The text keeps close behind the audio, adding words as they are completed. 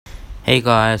Hey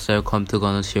guys, welcome to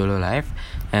Gonna's YOLO Life,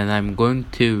 and I'm going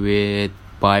to read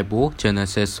Bible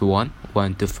Genesis 1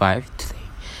 to 5 today.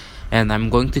 And I'm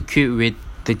going to quote with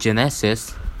the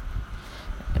Genesis.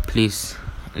 Please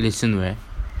listen well.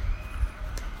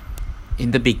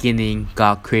 In the beginning,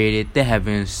 God created the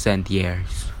heavens and the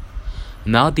earth.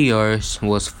 Now the earth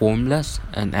was formless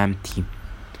and empty.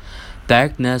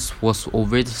 Darkness was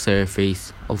over the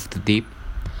surface of the deep,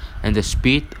 and the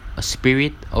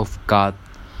Spirit of God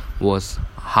was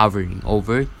hovering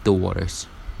over the waters.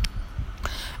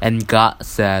 And God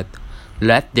said,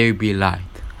 "Let there be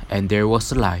light," and there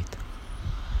was light.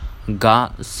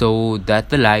 God saw that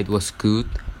the light was good,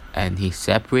 and He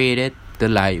separated the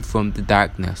light from the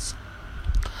darkness.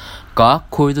 God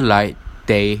called the light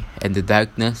day, and the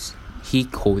darkness He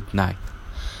called night.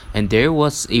 And there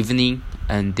was evening,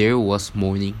 and there was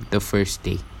morning the first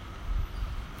day.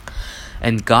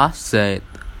 And God said,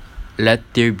 "Let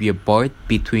there be a part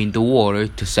between the water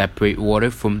to separate water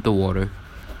from the water."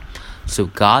 So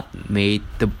God made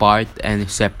the part and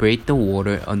separated the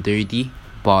water under the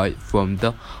part from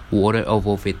the water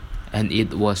above it, and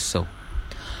it was so.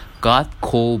 God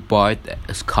called part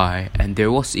sky, and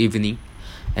there was evening,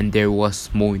 and there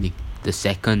was morning the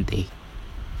second day.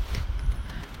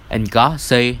 And God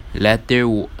said, let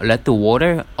the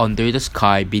water under the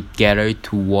sky be gathered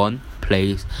to one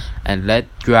place, and let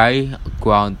dry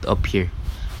ground appear.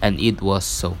 And it was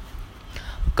so.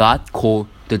 God called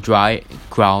the dry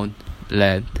ground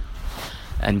land,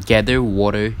 and gathered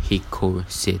water He called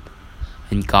seed.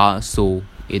 And God saw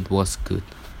it was good.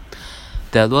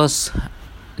 That was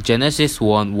Genesis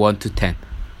 1 to 10.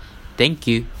 Thank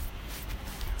you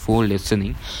for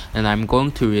listening, and I'm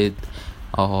going to read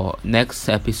next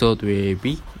episode will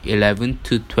be 11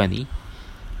 to 20,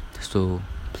 so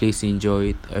please enjoy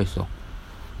it also.